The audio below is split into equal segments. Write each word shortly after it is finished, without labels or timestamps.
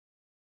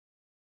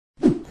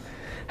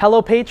Hello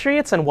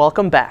Patriots and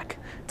welcome back.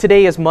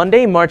 Today is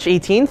Monday, March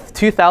 18th,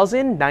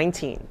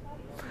 2019.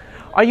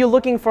 Are you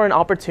looking for an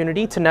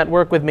opportunity to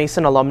network with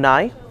Mason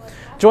alumni?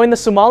 Join the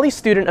Somali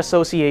Student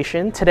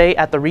Association today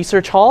at the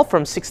Research Hall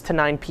from 6 to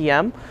 9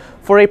 p.m.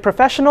 for a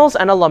Professionals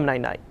and Alumni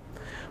Night.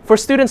 For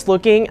students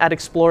looking at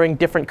exploring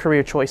different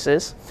career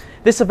choices,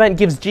 this event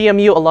gives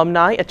GMU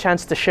alumni a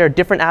chance to share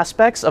different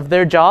aspects of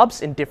their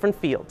jobs in different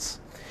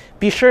fields.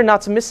 Be sure not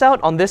to miss out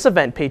on this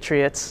event,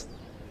 Patriots.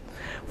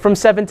 From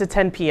 7 to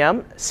 10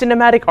 p.m.,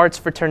 Cinematic Arts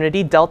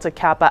fraternity Delta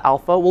Kappa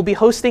Alpha will be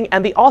hosting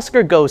And the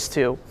Oscar Goes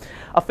To,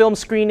 a film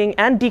screening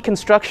and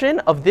deconstruction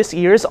of this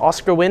year's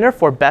Oscar winner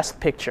for Best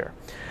Picture.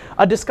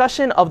 A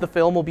discussion of the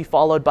film will be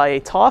followed by a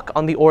talk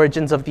on the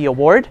origins of the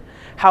award,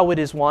 how it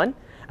is won,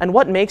 and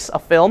what makes a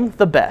film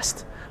the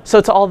best.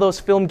 So to all those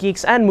film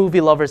geeks and movie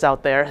lovers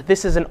out there,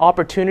 this is an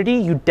opportunity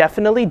you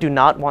definitely do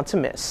not want to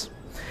miss.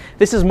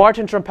 This is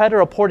Martin Trompeta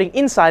reporting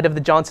inside of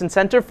the Johnson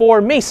Center for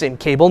Mason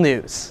Cable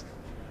News.